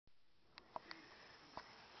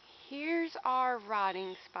Here's our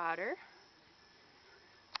riding spider,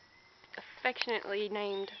 affectionately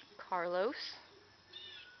named Carlos.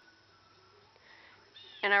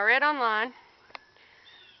 And I read online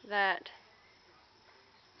that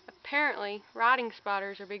apparently riding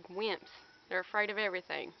spiders are big wimps. They're afraid of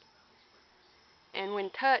everything. And when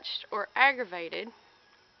touched or aggravated,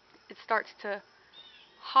 it starts to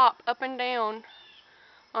hop up and down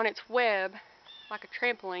on its web like a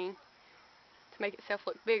trampoline to make itself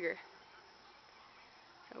look bigger.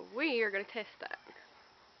 So we are going to test that.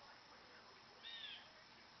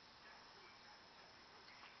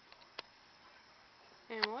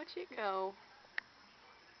 And watch it go.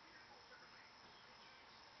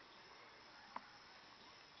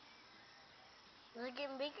 Is it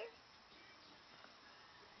getting bigger?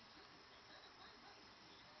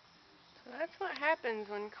 So that's what happens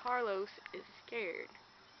when Carlos is scared.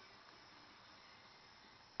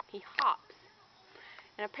 He hops.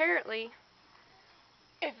 And apparently,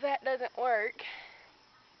 if that doesn't work,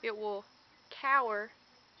 it will cower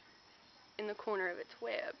in the corner of its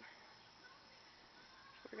web.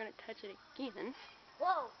 So we're going to touch it again.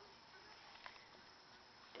 Whoa!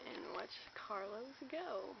 And watch Carlos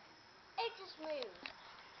go. It just moved.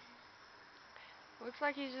 Looks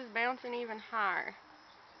like he's just bouncing even higher.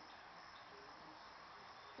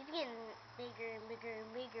 He's getting bigger and bigger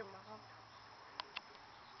and bigger, Mom.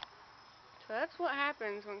 So that's what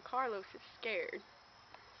happens when Carlos is scared.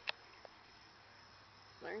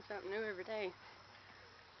 Learn something new every day.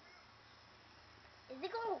 Is he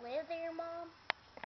gonna live there, Mom?